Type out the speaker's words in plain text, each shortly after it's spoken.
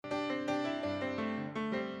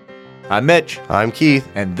I'm Mitch, I'm Keith,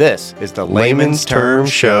 and this is the Layman's Term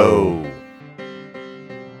Show.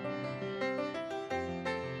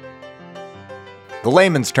 The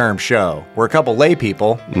Layman's Term Show, where a couple lay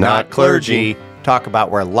people, Not clergy, talk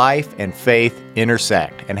about where life and faith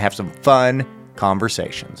intersect and have some fun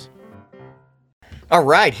conversations. All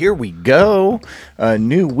right, here we go. A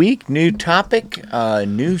new week, new topic,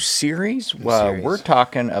 new series. We're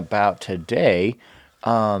talking about today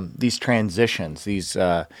these transitions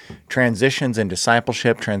in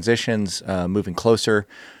discipleship, transitions moving closer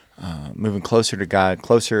to God,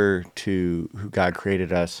 closer to who God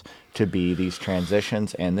created us to be, these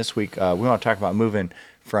transitions. And this week, we want to talk about moving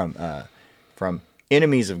from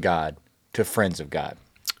enemies of God to friends of God.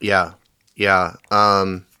 Yeah.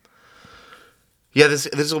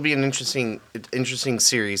 This will be an interesting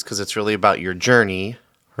series because it's really about your journey,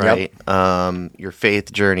 right? Yep. Your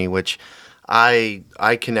faith journey, which I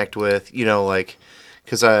connect with,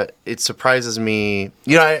 because it surprises me.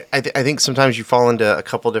 I think sometimes you fall into a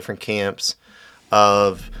couple different camps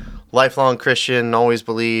of lifelong Christian, always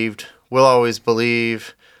believed, will always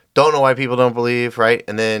believe, don't know why people don't believe, right?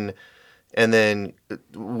 And then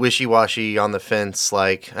wishy-washy on the fence,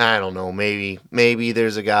 like, I don't know, maybe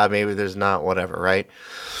there's a God, maybe there's not, whatever, right?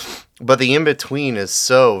 But the in-between is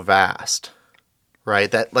so vast,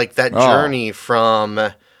 right? That journey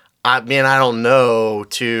from, I don't know,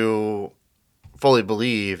 to fully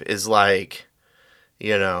believe is like,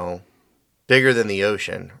 bigger than the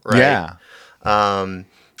ocean, right? Yeah.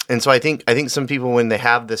 And so I think some people, when they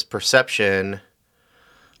have this perception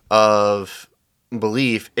of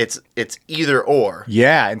belief, it's either or.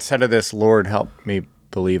 Yeah, instead of this, Lord, help me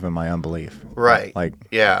believe in my unbelief. Right.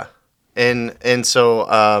 Yeah. And so,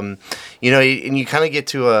 and you kind of get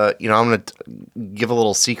to I'm going to give a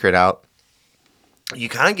little secret out. You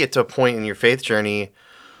kind of get to a point in your faith journey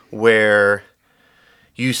where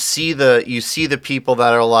you see the people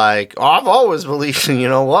that are like, oh, I've always believed,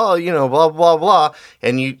 blah, blah, blah.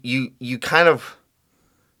 And you kind of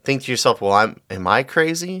think to yourself, well, am I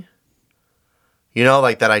crazy?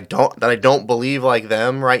 That I don't believe like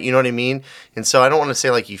them, right? You know what I mean? And so I don't want to say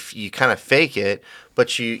like you kind of fake it,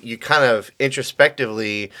 but you kind of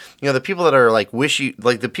introspectively, the people that are like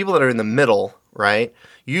the people that are in the middle, right?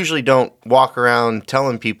 Usually don't walk around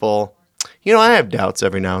telling people, I have doubts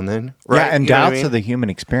every now and then, right? Yeah, and doubts are the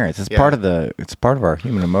human experience. It's part of our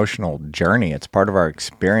human emotional journey. It's part of our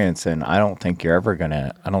experience, and I don't think you're ever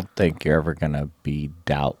gonna be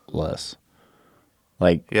doubtless.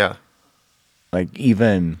 Like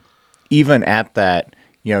even at that,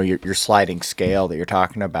 your sliding scale that you're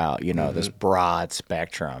talking about, this broad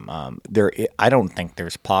spectrum. I don't think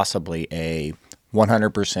there's possibly a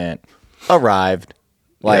 100% arrived.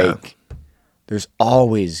 There's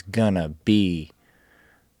always gonna be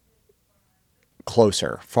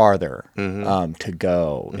closer, farther to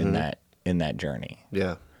go in that journey.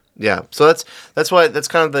 Yeah. So that's why that's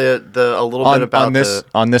kind of the a little bit about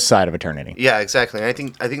on this side of eternity. Yeah, exactly. And I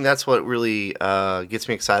think that's what really gets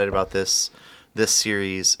me excited about this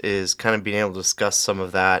series, is kind of being able to discuss some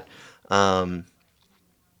of that. That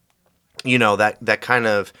kind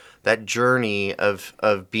of that journey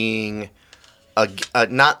of being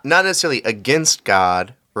not necessarily against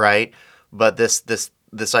God, right? But this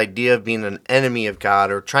idea of being an enemy of God,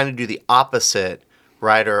 or trying to do the opposite,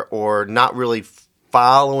 right? Or not really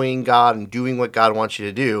following God and doing what God wants you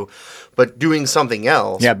to do, but doing something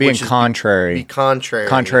else. Yeah, being contrary.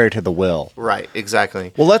 Contrary to the will. Right,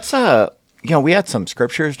 exactly. Well, let's we had some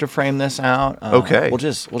scriptures to frame this out. Okay. We'll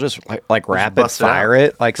just like rapid fire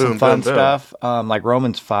it, like boom, some fun boom, boom. stuff. Like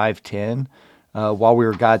Romans 5:10. While we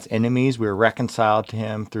were God's enemies, we were reconciled to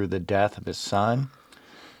him through the death of his son.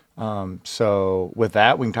 So with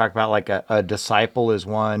that, we can talk about like a disciple is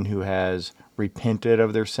one who has repented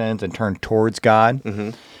of their sins and turned towards God.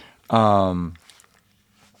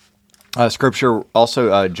 Scripture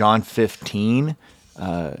also, John 15,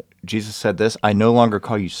 Jesus said this, I no longer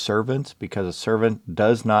call you servants, because a servant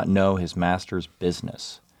does not know his master's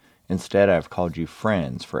business. Instead, I have called you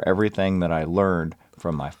friends, for everything that I learned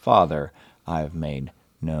from my Father, I have made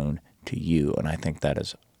known to you. And I think that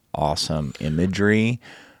is awesome imagery.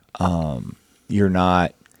 You're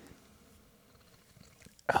not,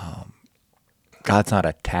 God's not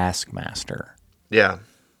a taskmaster. Yeah.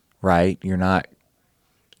 Right? You're not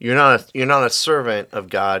a servant of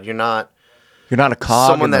God. You're not a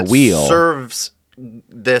cog in the wheel. Someone that serves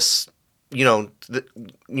this, you're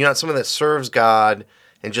not someone that serves God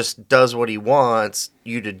and just does what he wants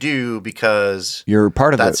you to do because you're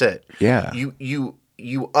part of that's it. Yeah.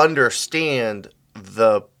 You understand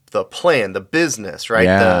the plan, the business, right?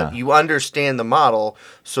 Yeah. You understand the model,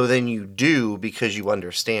 so then you do because you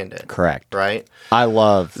understand it. Correct. Right? I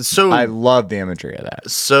love the imagery of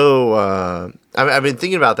that. So I've been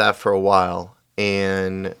thinking about that for a while,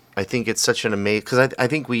 and I think it's such an amazing, because I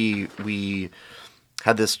think we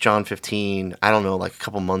had this John 15, I don't know, like a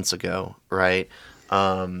couple months ago, right?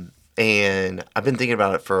 And I've been thinking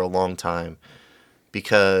about it for a long time,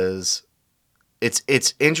 because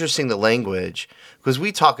it's interesting, the language, because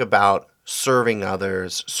we talk about serving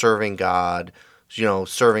others, serving God,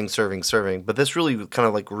 serving, but this really kind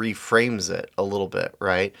of like reframes it a little bit,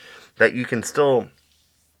 right? That you can still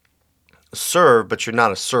serve, but you're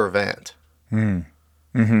not a servant. You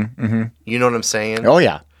know what I'm saying? Oh,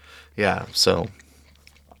 yeah. Yeah, so.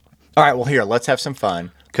 All right, well, here, let's have some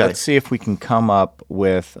fun. Okay. Let's see if we can come up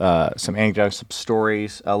with some anecdotes, some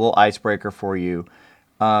stories, a little icebreaker for you.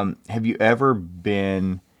 Have you ever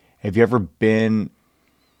been at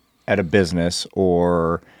a business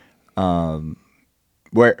or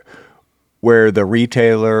where the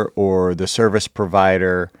retailer or the service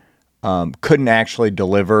provider couldn't actually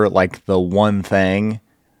deliver like the one thing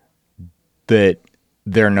that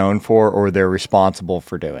they're known for or they're responsible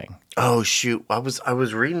for doing? Oh shoot! I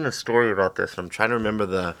was reading a story about this, and I'm trying to remember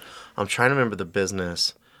the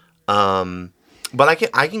business. But I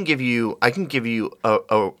can give you a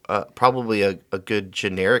probably a good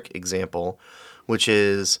generic example, which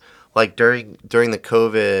is like during the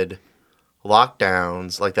COVID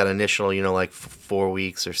lockdowns, like that initial, like 4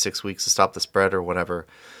 weeks or 6 weeks to stop the spread or whatever.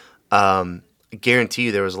 I guarantee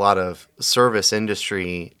you there was a lot of service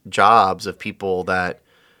industry jobs of people that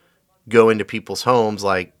go into people's homes,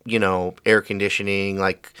 like, air conditioning,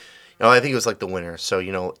 like, I think it was like the winter. So,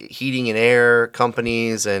 heating and air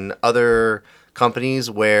companies and other companies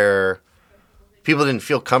where people didn't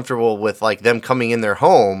feel comfortable with like them coming in their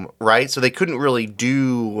home, right? So they couldn't really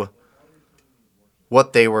do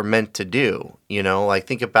what they were meant to do, like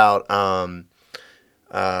think about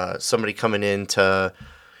somebody coming in to,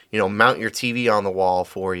 mount your TV on the wall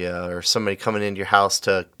for you, or somebody coming into your house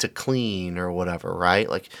to clean or whatever, right?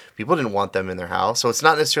 Like people didn't want them in their house. So it's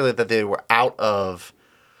not necessarily that they were out of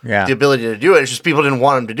the ability to do it. It's just people didn't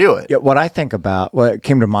want them to do it. Yeah, what I think about, what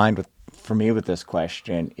came to mind for me with this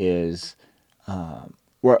question is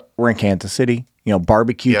we're in Kansas City,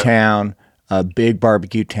 barbecue town, a big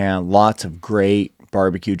barbecue town, lots of great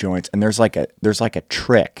barbecue joints, and there's like a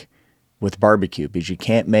trick with barbecue because you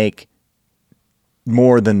can't make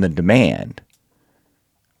more than the demand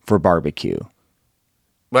for barbecue.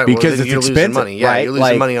 Right, because well, it's expensive, money. Yeah, right? you're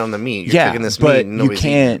losing money on the meat. You're cooking this but meat and you nobody's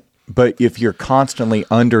can't. eating. But if you're constantly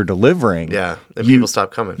under delivering, then people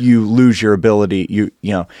stop coming. You lose your ability. You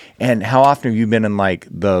know. And how often have you been in like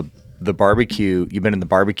the barbecue? You've been in the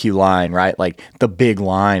barbecue line, right? Like the big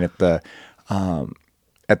line at the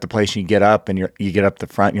place. You get up and you get up the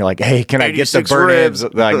front and you're like, hey, can I get the burn ends?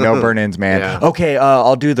 Like, no burn ends, man. Yeah. Okay,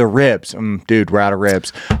 I'll do the ribs. Dude, we're out of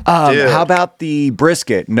ribs. How about the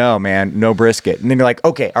brisket? No, man, no brisket. And then you're like,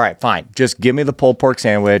 okay, all right, fine. Just give me the pulled pork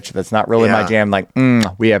sandwich. That's not really my jam. Like,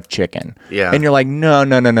 we have chicken. Yeah. And you're like, no.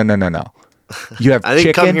 You have I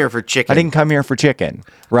didn't come here for chicken. I didn't come here for chicken,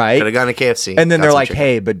 right? Could have gone to KFC. And then they're like,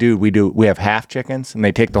 hey, but dude, we have half chickens. And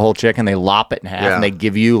they take the whole chicken, they lop it in half, and they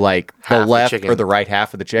give you like half the left chicken. or the right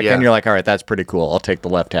half of the chicken. Yeah. You're like, all right, that's pretty cool. I'll take the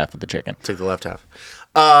left half of the chicken. Take the left half.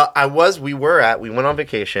 We went on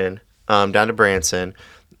vacation down to Branson,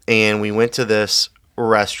 and we went to this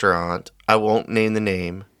restaurant. I won't name the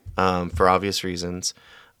name for obvious reasons.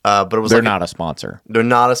 But it was They're not a sponsor. They're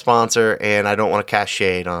not a sponsor, and I don't want to cast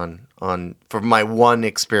shade on for my one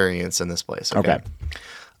experience in this place. Okay.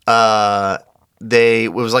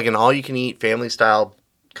 It was like an all-you-can-eat family style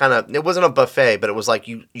kind of. It wasn't a buffet, but it was like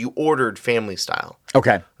you ordered family style.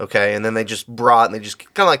 Okay. Okay, and then they just brought, and they just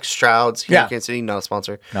kind of like Stroud's here in Kansas City, not a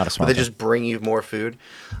sponsor. Not a sponsor. But they just bring you more food.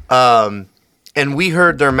 And we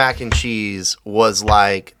heard their mac and cheese was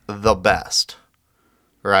like the best.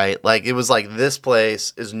 Right? Like, it was like, this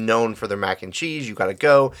place is known for their mac and cheese. You got to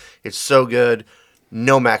go. It's so good.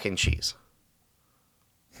 No mac and cheese.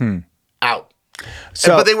 Out.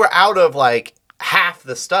 But they were out of, like, half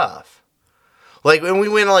the stuff. Like, when we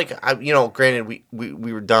went, like, granted,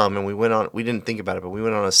 we were dumb, and we didn't think about it, but we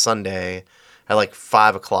went on a Sunday at, like,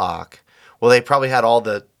 5 o'clock. Well, they probably had all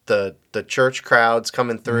the church crowds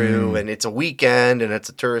coming through, and it's a weekend, and it's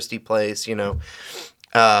a touristy place,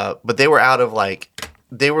 But they were out of, like...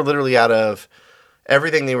 They were literally out of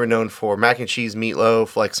everything they were known for, mac and cheese,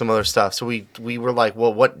 meatloaf, like some other stuff. So we were like,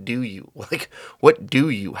 well, what do you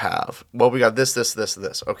have? Well, we got this.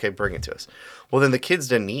 Okay, bring it to us. Well, then the kids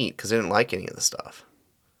didn't eat because they didn't like any of the stuff.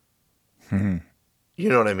 You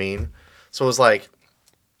know what I mean? So it was like,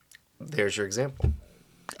 There's your example.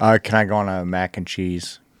 Can I go on a mac and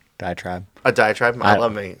cheese diatribe? A diatribe? I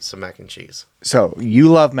love me some mac and cheese. So you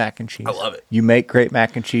love mac and cheese. I love it. You make great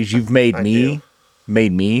mac and cheese. You've made me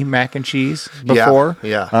mac and cheese before.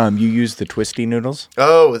 Yeah. You use the twisty noodles.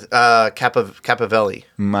 Oh, Capavelli.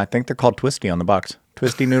 I think they're called twisty on the box.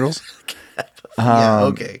 Twisty noodles. Yeah,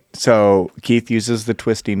 okay. So Keith uses the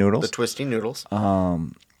twisty noodles. The twisty noodles.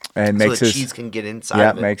 And makes so the his cheese can get inside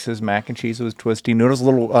of it. makes his mac and cheese with twisty noodles,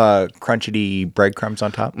 little crunchy breadcrumbs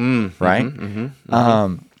on top, right?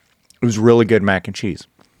 It was really good mac and cheese.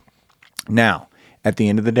 Now, at the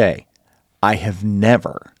end of the day, I have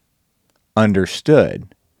never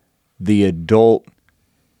understood the adult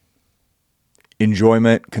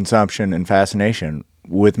enjoyment, consumption, and fascination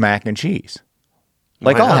with mac and cheese.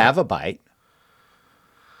 Like, I'll have a bite.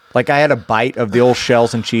 Like, I had a bite of the old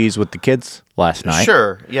shells and cheese with the kids last night.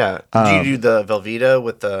 Sure, yeah. Do you do the Velveeta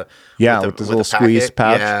with the with this little squeeze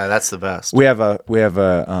pouch? Yeah, that's the best. We have a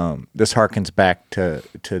this harkens back to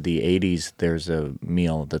the 80s. There's a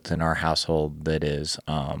meal that's in our household that is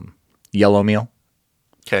yellow meal.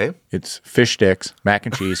 Okay. It's fish sticks, mac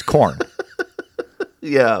and cheese, corn.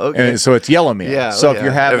 Yeah, okay. And so it's yellow meal. Yeah, so if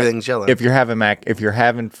you're having everything's yellow. If you're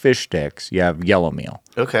having fish sticks, you have yellow meal.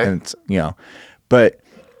 Okay. And it's, but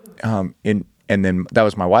and then that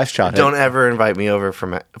was my wife's childhood. Don't ever invite me over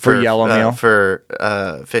for yellow meal for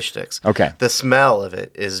fish sticks. Okay. The smell of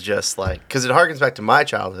it is just like, because it harkens back to my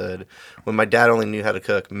childhood when my dad only knew how to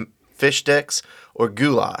cook fish sticks or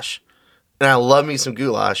goulash, and I love me some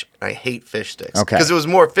goulash. And I hate fish sticks. Okay. Because it was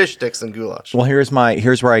more fish sticks than goulash. Well, here's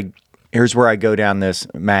where I go down this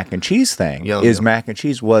mac and cheese thing. Yellow is meal. mac and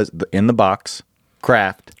cheese was in the box,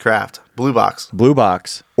 Kraft, blue box,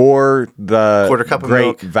 or the quarter cup of Great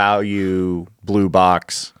milk. Value blue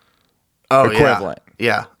box equivalent.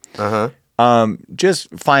 Yeah. Uh-huh. Just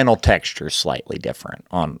final texture slightly different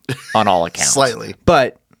on all accounts. Slightly.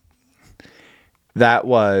 But that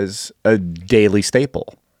was a daily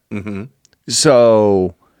staple. Mm-hmm.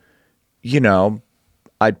 So,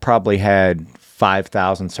 I'd probably had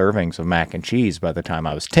 5,000 servings of mac and cheese by the time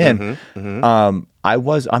I was 10.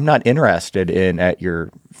 I'm not interested in at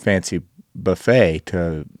your fancy buffet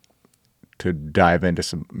to dive into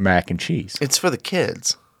some mac and cheese. It's for the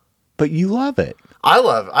kids. But you love it. I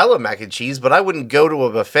love mac and cheese, but I wouldn't go to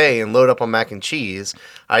a buffet and load up on mac and cheese.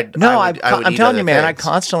 I'm telling you, man, I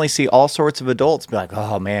constantly see all sorts of adults be like,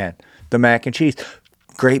 "Oh man, the mac and cheese."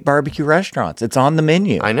 Great barbecue restaurants. It's on the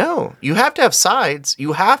menu. I know. You have to have sides.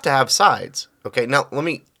 Okay, now let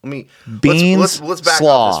me beans, let's back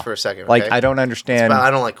slaw. off this for a second. Okay? Like, I don't understand.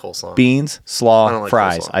 I don't like coleslaw. Beans, slaw, I don't like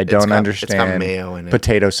fries. coleslaw. I don't It's understand. got mayo in it.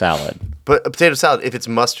 Potato salad But a potato salad, if it's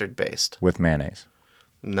mustard based, with mayonnaise.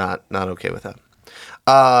 not okay with that.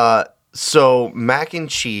 So mac and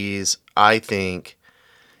cheese, I think,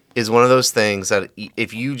 is one of those things that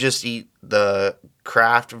if you just eat the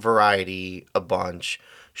Kraft variety a bunch,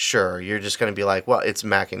 sure, you're just going to be like, well, it's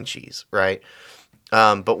mac and cheese, right?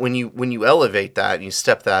 But when you elevate that and you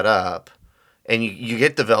step that up, and you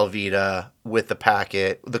get the Velveeta with the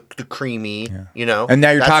packet, the creamy, And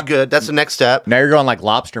now you're that's talking good. That's the next step. Now you're going like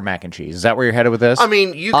lobster mac and cheese. Is that where you're headed with this? I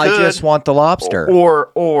mean, you could. I just want the lobster.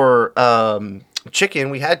 Or chicken.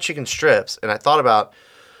 We had chicken strips, and I thought about,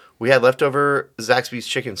 we had leftover Zaxby's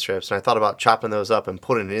chicken strips, and I thought about chopping those up and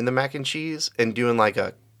putting it in the mac and cheese and doing like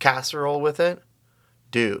a casserole with it.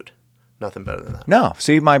 Dude, nothing better than that. No.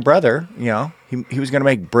 See, my brother, he was going to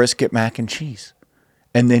make brisket mac and cheese.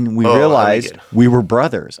 And then we realized we were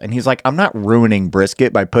brothers. And he's like, I'm not ruining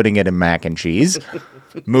brisket by putting it in mac and cheese.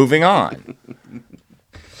 Moving on.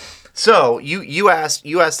 So you asked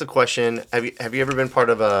the question, have you ever been part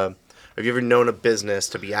of have you ever known a business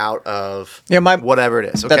to be out of whatever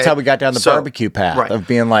it is? Okay? That's how we got down the barbecue path of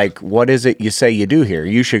being like, what is it you say you do here?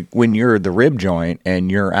 You should, when you're the rib joint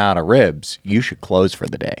and you're out of ribs, you should close for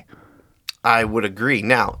the day. I would agree.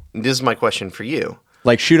 Now, this is my question for you.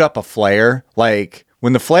 Like, shoot up a flare. Like,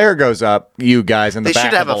 when the flare goes up, you guys in the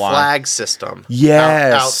back of the line. They should have a flag system.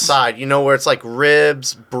 Yes. Outside, where it's like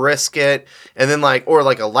ribs, brisket, and then or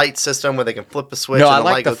like a light system where they can flip a switch. No, and I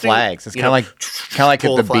like the flags. It's kind of like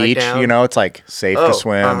at the beach, it's like safe to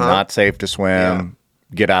swim, not safe to swim,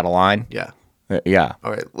 get out of line. Yeah. Yeah. All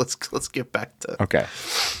right, let's get back to. Okay.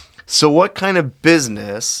 So what kind of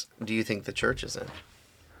business do you think the church is in?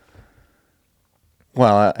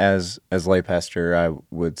 Well, as lay pastor, I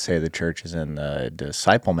would say the church is in the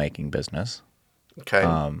disciple-making business.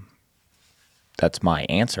 Okay. That's my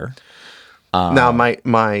answer. Now,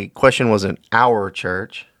 my question wasn't our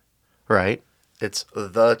church, right? It's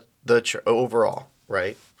the church overall,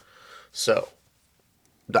 right? So,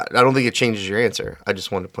 I don't think it changes your answer. I just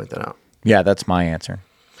wanted to point that out. Yeah, that's my answer.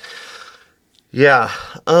 Yeah.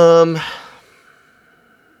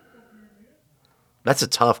 That's a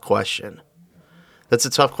tough question.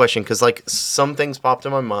 Because like some things popped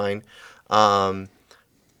in my mind.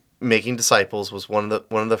 Making disciples was one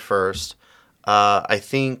of the first. I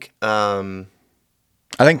think giving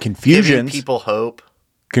confusions. people hope.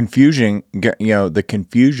 Confusion, the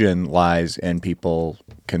confusion lies in people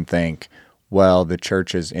can think, well, the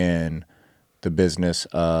church is in the business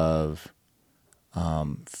of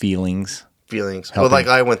feelings. Well, like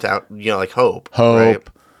I went out, like hope, Hope,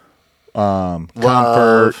 right?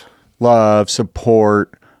 Comfort, love,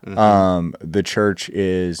 support. The church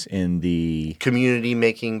is in the community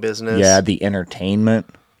making business. Yeah, the entertainment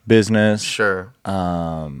business. Sure.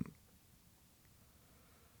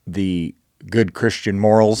 The good Christian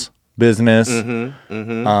morals business.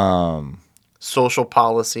 Social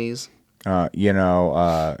policies. Moral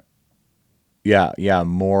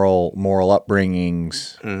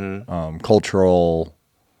upbringings, cultural,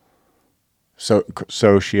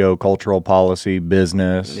 socio-cultural policy,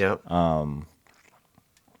 business. Yep. I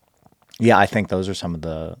think those are some of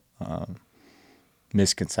the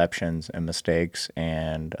misconceptions and mistakes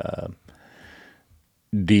and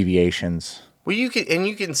deviations. Well, you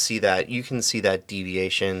can see that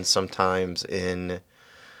deviation sometimes in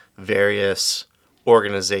various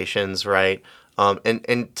organizations, right?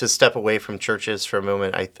 And to step away from churches for a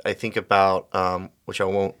moment, I think about which I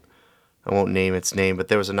won't name its name, but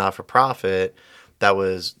there was a not-for-profit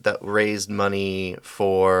that raised money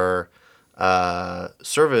for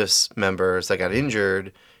service members that got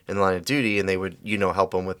injured in the line of duty, and they would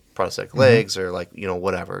help them with prosthetic legs or like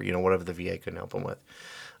whatever the VA couldn't help them with.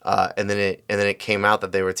 And then it came out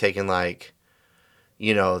that they were taking like,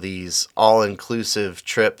 these all-inclusive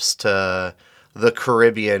trips to the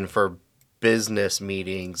Caribbean for business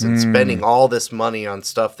meetings and spending all this money on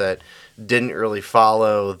stuff that didn't really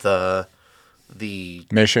follow the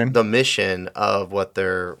mission of what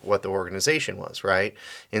the organization was, right?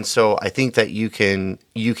 And so I think that you can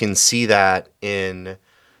see that in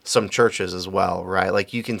some churches as well, right?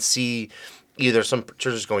 Like you can see either some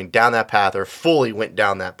churches going down that path or fully went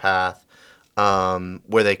down that path,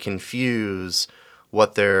 where they confuse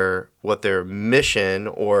what their mission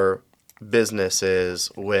or business is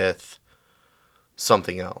with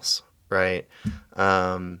something else, right?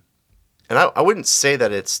 And I wouldn't say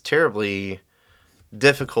that it's terribly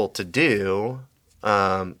difficult to do,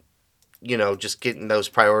 just getting those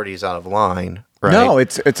priorities out of line, right? No,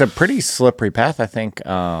 it's a pretty slippery path. I think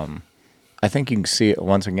you can see it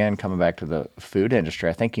once again coming back to the food industry.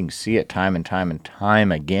 I think you can see it time and time and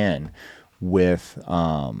time again with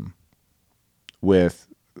the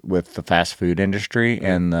fast food industry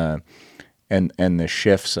and the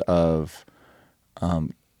shifts of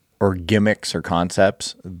or gimmicks or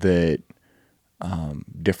concepts that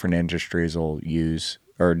different industries will use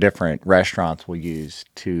or different restaurants will use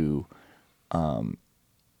to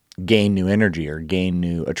gain new energy or gain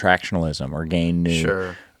new attractionalism or gain new.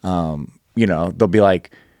 Sure. They'll be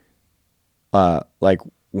like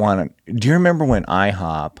one. Do you remember when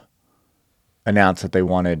IHOP announced that they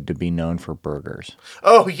wanted to be known for burgers?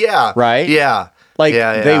 Oh yeah. Right? Yeah.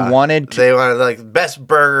 They wanted like best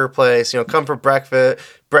burger place, come for breakfast in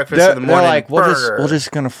the morning. They're like, we're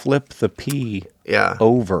just gonna flip the P Yeah.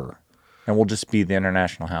 over and we'll just be the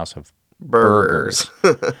International House of Burgers.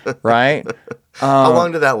 Right? How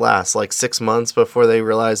long did that last? Like 6 months before they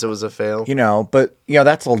realized it was a fail? But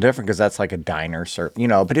that's a little different because that's like a diner serve.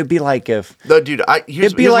 But it'd be like if dude,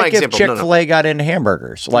 here's my if example. Chick-fil-A got into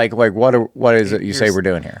hamburgers. Like what is it you say we're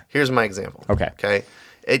doing here? Here's my example. Okay.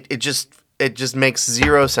 It just makes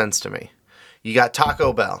zero sense to me. You got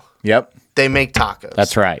Taco Bell. Yep. They make tacos.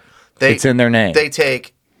 That's right. It's in their name. They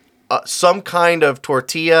take some kind of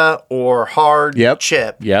tortilla or hard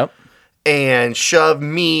chip. Yep. And shove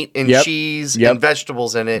meat and cheese and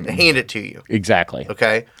vegetables in it and hand it to you. Exactly.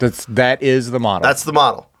 Okay? That is the model. That's the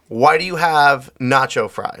model. Why do you have nacho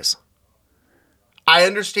fries? I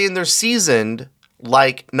understand they're seasoned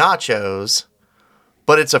like nachos,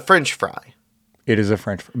 but it's a French fry. It is a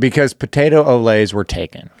French fry. Because potato olays were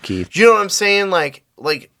taken, Keith. Do you know what I'm saying? Like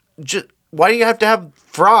just why do you have to have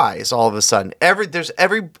fries all of a sudden? Every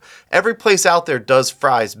place out there does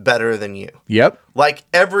fries better than you. Yep. Like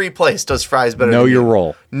every place does fries better than you.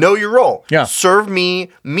 Know your role. Yeah. Serve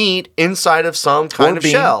me meat inside of some kind of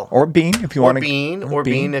shell. Or bean if you want to. Or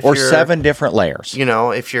bean if or you're 7 different layers.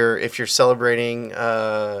 If you're celebrating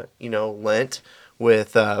Lent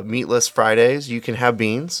with meatless Fridays, you can have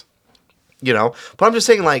beans. But I'm just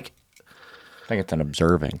saying like I think it's an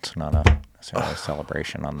observance, not a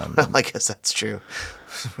celebration on them. I guess that's true.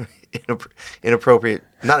 inappropriate,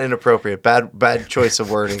 not inappropriate, bad choice of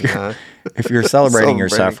wording. If you're celebrating your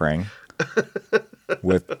suffering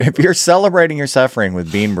if you're celebrating your suffering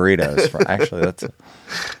with bean burritos, actually that's if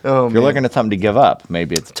you're looking at something to give up,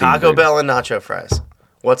 maybe it's Taco Bell and nacho fries.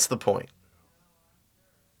 What's the point?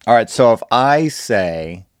 All right, so if I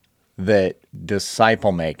say that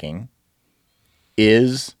disciple making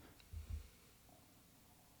is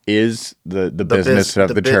the business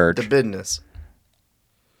of the church, the business,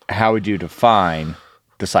 how would you define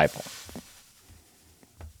disciple?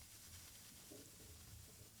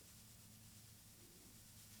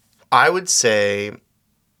 I would say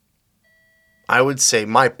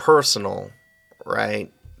my personal,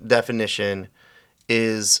 right, definition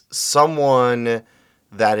is someone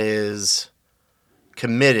that is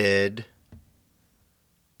committed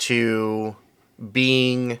to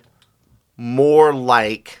being more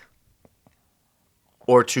like,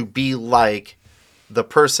 or to be like, the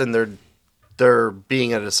person they're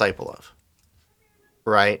being a disciple of,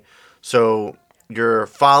 right? So you're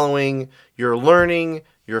following, you're learning,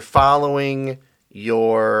 you're following,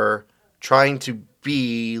 you're trying to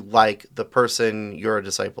be like the person you're a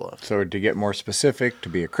disciple of. So to get more specific, to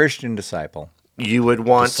be a Christian disciple, you would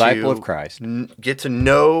want disciple to of Christ, get to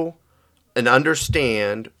know and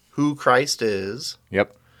understand who Christ is.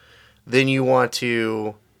 Yep. Then you want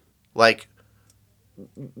to like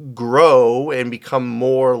grow and become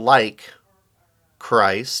more like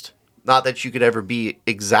Christ. Not that you could ever be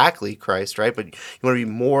exactly Christ, right? But you want to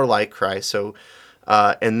be more like Christ. So,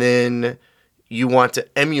 and then you want to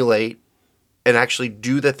emulate and actually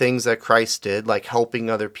do the things that Christ did, like helping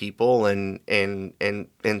other people and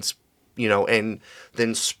you know, and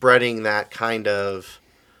then spreading that kind of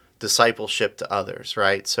discipleship to others,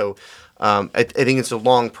 right? So, I think it's a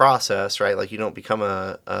long process, right? Like you don't become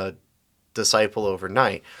a disciple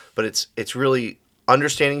overnight, but it's really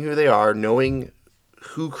understanding who they are, knowing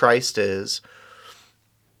who Christ is,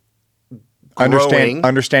 understanding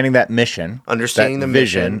that mission, understanding that the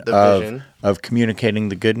vision of communicating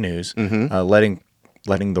the good news, letting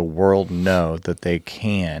the world know that they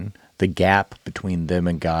can, the gap between them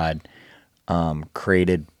and God,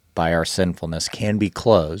 created by our sinfulness, can be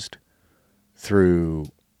closed through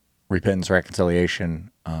repentance,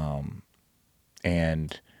 reconciliation,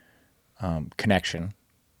 and connection,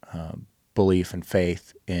 belief and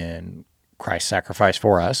faith in Christ's sacrifice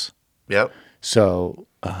for us. Yep. So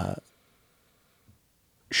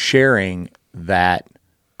sharing that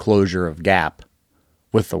closure of gap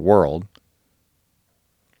with the world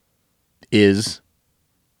is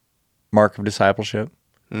mark of discipleship.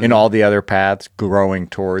 In all the other paths, growing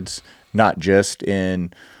towards not just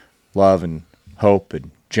in love and hope and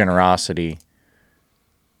generosity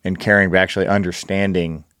and caring, but actually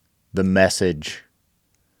understanding the message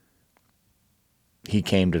he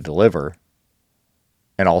came to deliver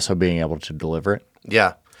and also being able to deliver it.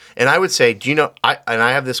 Yeah. And I would say, do you know, I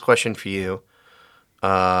have this question for you.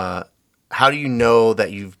 How do you know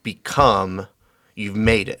that you've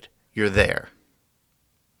made it, you're there?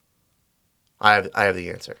 I have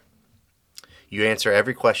the answer. You answer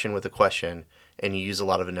every question with a question, and you use a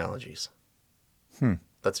lot of analogies.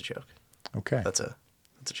 That's a joke. Okay. That's a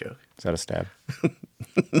joke. Is that a stab?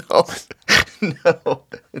 No.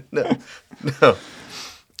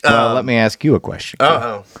 Well, let me ask you a question.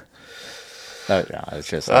 Oh. No, I was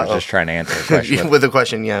just trying to answer a question. With a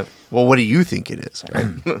question, yeah. Well, what do you think it is?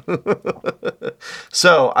 Right?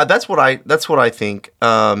 So that's what I think.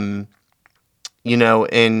 You know,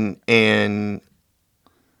 and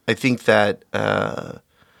I think that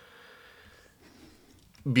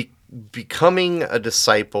becoming a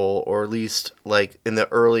disciple, or at least like in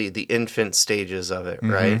the infant stages of it,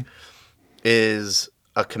 right, is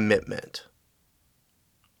a commitment,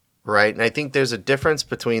 right? And I think there's this difference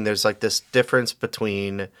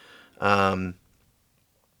between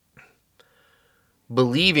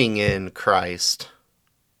believing in Christ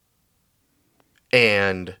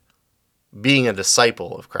and being a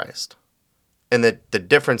disciple of Christ. And the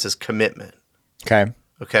difference is commitment.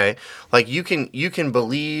 Okay? Like you can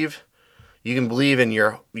believe in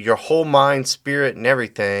your whole mind, spirit, and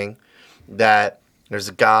everything that there's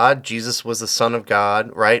a God, Jesus was the Son of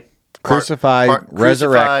God, right? Crucified,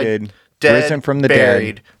 resurrected, dead, risen from the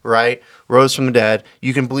buried, dead. Right? Rose from the dead.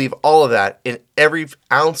 You can believe all of that in every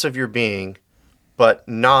ounce of your being, but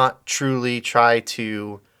not truly try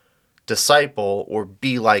to disciple or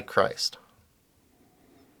be like Christ.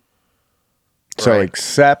 So Right.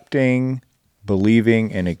 accepting,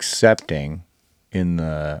 believing, and accepting in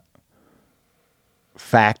the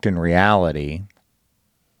fact and reality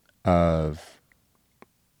of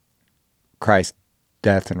Christ's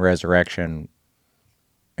death and resurrection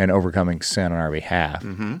and overcoming sin on our behalf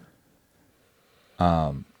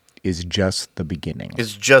is just the beginning.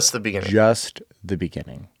 It's just the beginning. Just the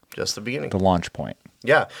beginning. Just the beginning. The launch point.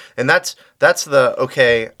 Yeah, and that's the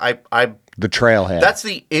the trailhead. That's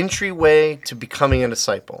the entryway to becoming a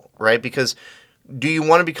disciple, right? Because do you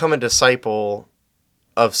want to become a disciple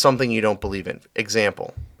of something you don't believe in?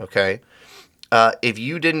 Example, okay? If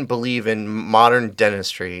you didn't believe in modern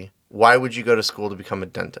dentistry, why would you go to school to become a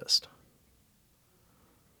dentist?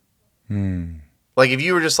 Like if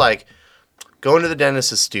you were just like, going to the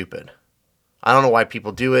dentist is stupid. I don't know why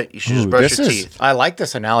people do it. You should just brush your teeth. I like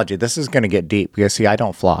this analogy. This is going to get deep because, see, I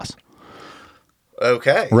don't floss.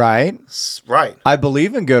 Okay. Right? Right. I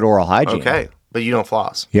believe in good oral hygiene. Okay. But you don't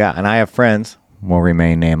floss. Yeah, and I have friends, will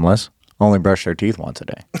remain nameless, only brush their teeth once a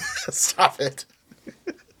day. Stop it.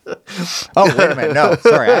 Oh, wait a minute. No,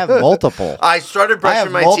 sorry. I have multiple. I started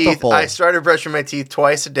brushing my teeth. I started brushing my teeth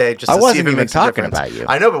twice a day just to see if it makes a difference. I wasn't even talking about you.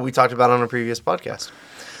 I know, but we talked about it on a previous podcast.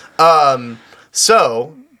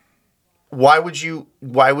 So why would you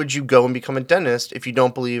go and become a dentist if you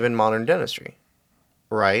don't believe in modern dentistry?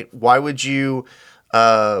 Right? Why would you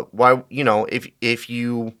if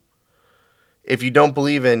you don't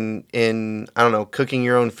believe in I don't know, cooking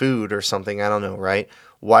your own food or something, I don't know, right?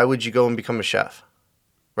 Why would you go and become a chef?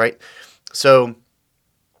 Right? So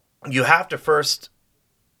you have to first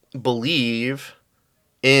believe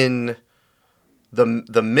in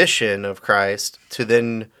the mission of Christ to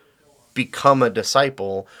then become a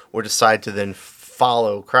disciple or decide to then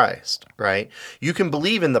follow Christ, right? You can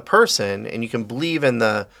believe in the person and you can believe in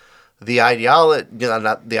the ideology,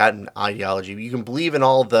 not the ideology, you can believe in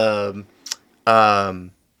all the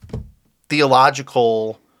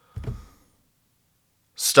theological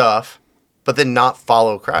stuff, but then not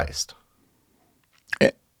follow Christ.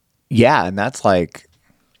 Yeah, and that's like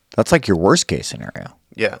your worst case scenario.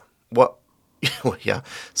 Yeah. What? Well, yeah.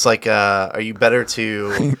 It's like, are you better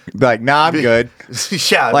to like, nah, I'm good.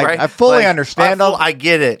 Yeah, like, right. I fully understand. I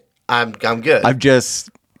get it. I'm good. I'm just.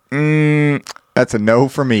 That's a no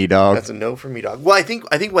for me, dog. That's a no for me, dog. Well, I think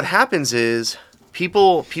what happens is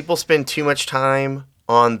people spend too much time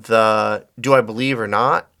on the do I believe or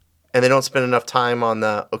not, and they don't spend enough time on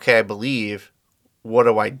the okay, I believe. What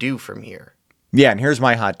do I do from here? Yeah, and here's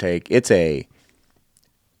my hot take. It's a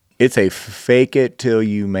fake it till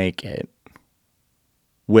you make it.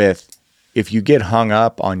 If you get hung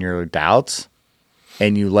up on your doubts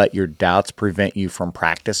and you let your doubts prevent you from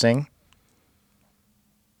practicing,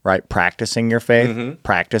 right? Practicing your faith,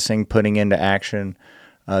 practicing putting into action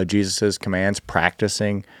Jesus' commands,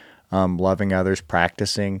 practicing loving others,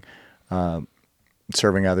 practicing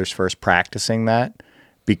serving others first, practicing that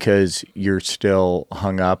because you're still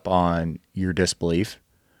hung up on your disbelief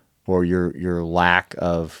or your lack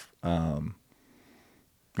of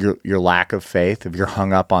your lack of faith. If you're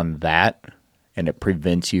hung up on that and it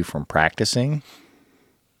prevents you from practicing,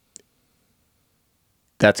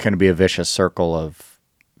 that's going to be a vicious circle of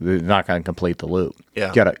not going to complete the loop.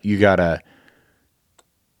 Yeah. You gotta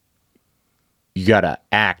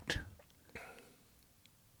act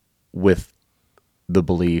with the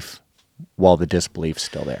belief while the disbelief's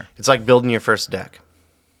still there. It's like building your first deck.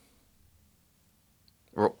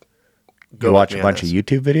 You watch a bunch of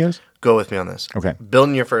YouTube videos? Go with me on this. Okay.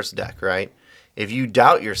 Building your first deck, right? If you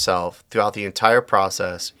doubt yourself throughout the entire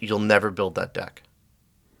process, you'll never build that deck.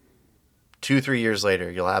 2-3 years later,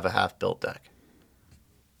 you'll have a half-built deck.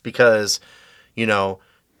 Because, oh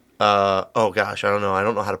gosh, I don't know. I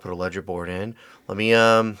don't know how to put a ledger board in. Let me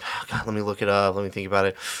look it up. Let me think about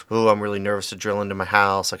it. Oh, I'm really nervous to drill into my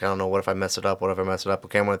house. Like, I don't know. What if I mess it up? What if I mess it up?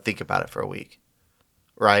 Okay, I'm going to think about it for a week.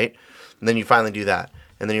 Right? And then you finally do that.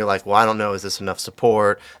 And then you're like, well, I don't know. Is this enough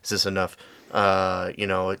support? Is this enough? Can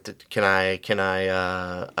I?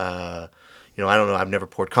 I don't know. I've never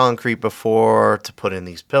poured concrete before to put in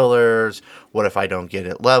these pillars. What if I don't get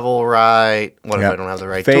it level right? What if I don't have the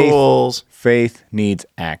right tools? Faith needs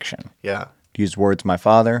action. Yeah. Use words, my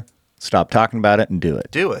father. Stop talking about it and do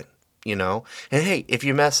it. Do it. And hey, if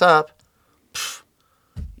you mess up,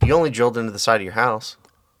 you only drilled into the side of your house.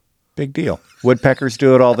 Big deal. Woodpeckers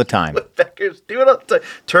do it all the time. Woodpeckers do it all the time.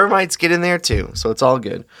 Termites get in there too, so it's all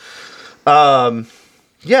good.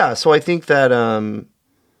 Yeah, so I think that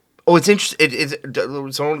it's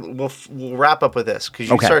interesting. So we'll wrap up with this because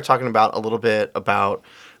you started talking about a little bit about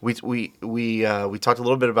we talked a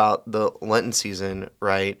little bit about the Lenten season,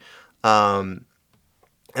 right? And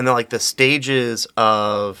then like the stages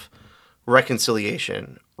of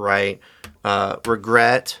reconciliation, right?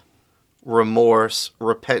 Regret, remorse,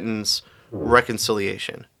 repentance,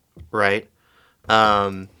 reconciliation, right?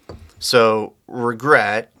 So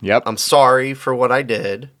regret. Yep. I'm sorry for what I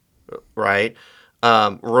did, right?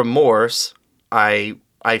 Remorse, I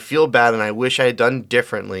feel bad and I wish I had done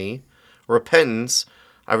differently. Repentance,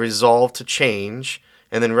 I resolve to change.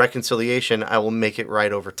 And then reconciliation, I will make it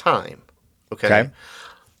right over time. Okay?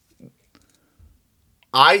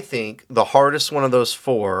 I think the hardest one of those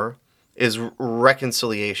four is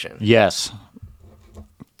reconciliation. Yes.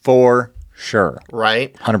 For sure.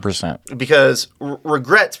 Right? 100%. Because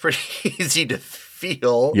regret's pretty easy to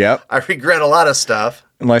feel. Yep. I regret a lot of stuff.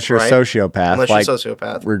 Unless you're right? a sociopath. Unless you're a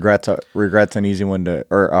sociopath. Regret's an easy one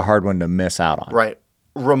or a hard one to miss out on. Right.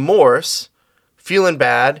 Remorse, feeling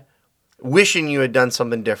bad, wishing you had done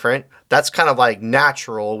something different. That's kind of like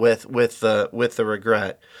natural with the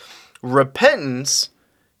regret. Repentance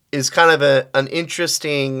is kind of an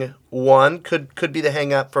interesting one. Could be the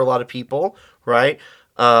hang up for a lot of people, right?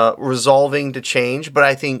 Resolving to change, but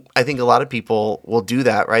I think a lot of people will do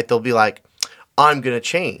that, right? They'll be like, I'm going to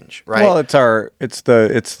change, right? Well, it's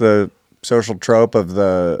the social trope of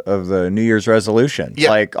the New Year's resolution. Yeah.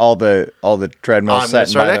 Like all the treadmills I'm set gonna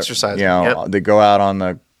start by exercising. they go out on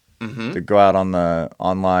the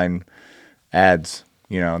online ads,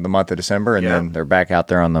 the month of December, and then they're back out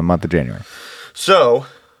there on the month of January. So,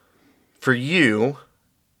 for you,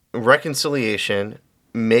 reconciliation,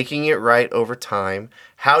 making it right over time,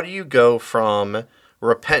 how do you go from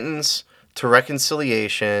repentance to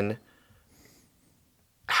reconciliation?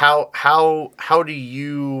 How do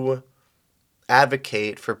you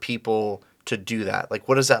advocate for people to do that? Like,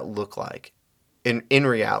 what does that look like in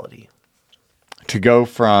reality? To go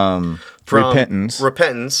from repentance,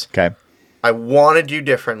 okay, I want to do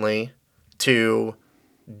differently, to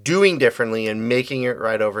doing differently and making it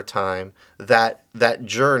right over time. That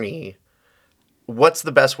journey. What's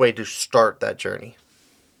the best way to start that journey?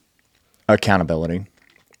 Accountability,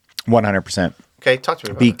 100%. Okay, talk to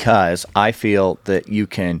me about because I feel that you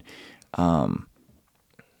can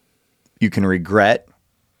regret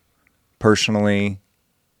personally.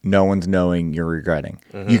 No one's knowing you're regretting.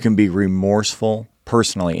 Mm-hmm. You can be remorseful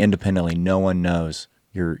personally, independently. No one knows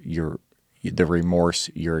the remorse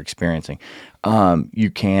you're experiencing. You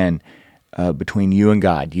can between you and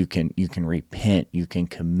God, you can repent. You can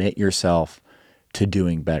commit yourself to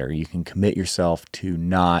doing better. You can commit yourself to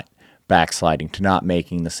not backsliding, to not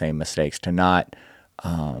making the same mistakes, to not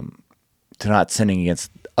sinning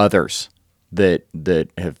against others that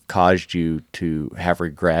have caused you to have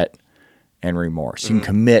regret and remorse. Mm-hmm. You can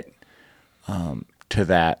commit to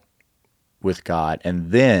that with God,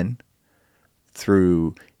 and then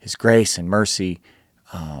through His grace and mercy,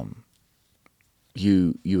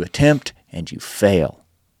 you attempt and you fail,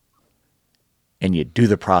 and you do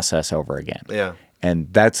the process over again. Yeah.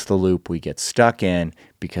 And that's the loop we get stuck in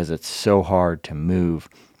because it's so hard to move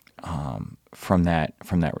from that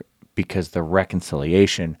because the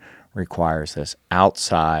reconciliation requires this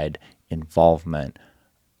outside involvement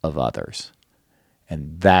of others.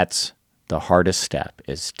 And that's the hardest step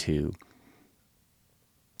is to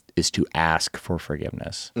ask for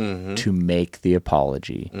forgiveness, mm-hmm. to make the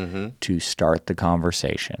apology, mm-hmm. to start the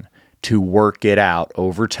conversation, to work it out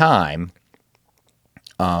over time.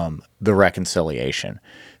 The reconciliation.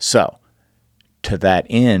 So, to that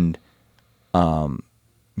end,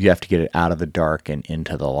 you have to get it out of the dark and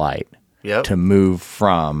into the light to move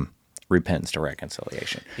from repentance to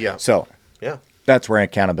reconciliation. Yeah. So, that's where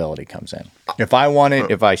accountability comes in.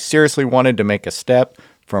 If I seriously wanted to make a step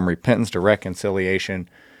from repentance to reconciliation,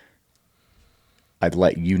 I'd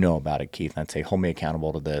let you know about it, Keith. I'd say, hold me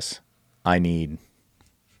accountable to this. I need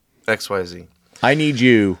XYZ. I need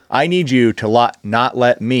you to not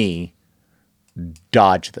let me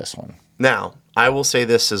dodge this one. Now, I will say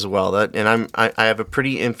this as well, I have a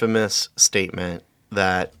pretty infamous statement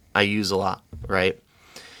that I use a lot, right?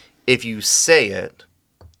 If you just say it,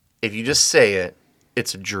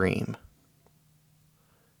 it's a dream.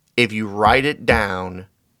 If you write it down,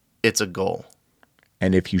 it's a goal.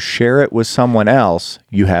 And if you share it with someone else,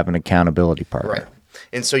 you have an accountability partner. Right.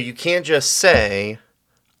 And so you can't just say,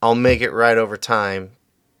 I'll make it right over time.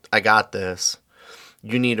 I got this.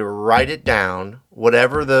 You need to write it down,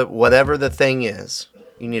 whatever the thing is.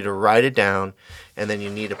 You need to write it down, and then you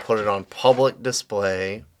need to put it on public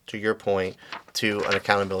display, to your point, to an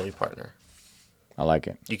accountability partner. I like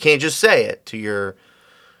it. You can't just say it to your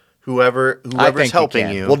whoever's helping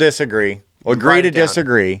you. We'll disagree. We'll agree to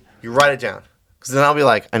disagree. You write it down. Because then I'll be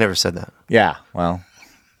like, I never said that. Yeah, well,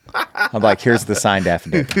 I'm like, here's the signed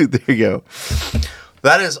affidavit. There you go.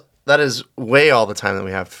 That is way all the time that we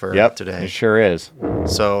have for today. It sure is.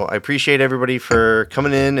 So I appreciate everybody for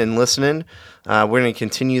coming in and listening. We're going to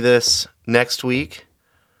continue this next week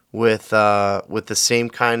with the same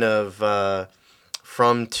kind of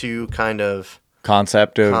from to kind of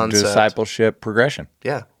concept of discipleship progression.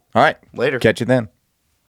 Yeah. All right. Later. Catch you then.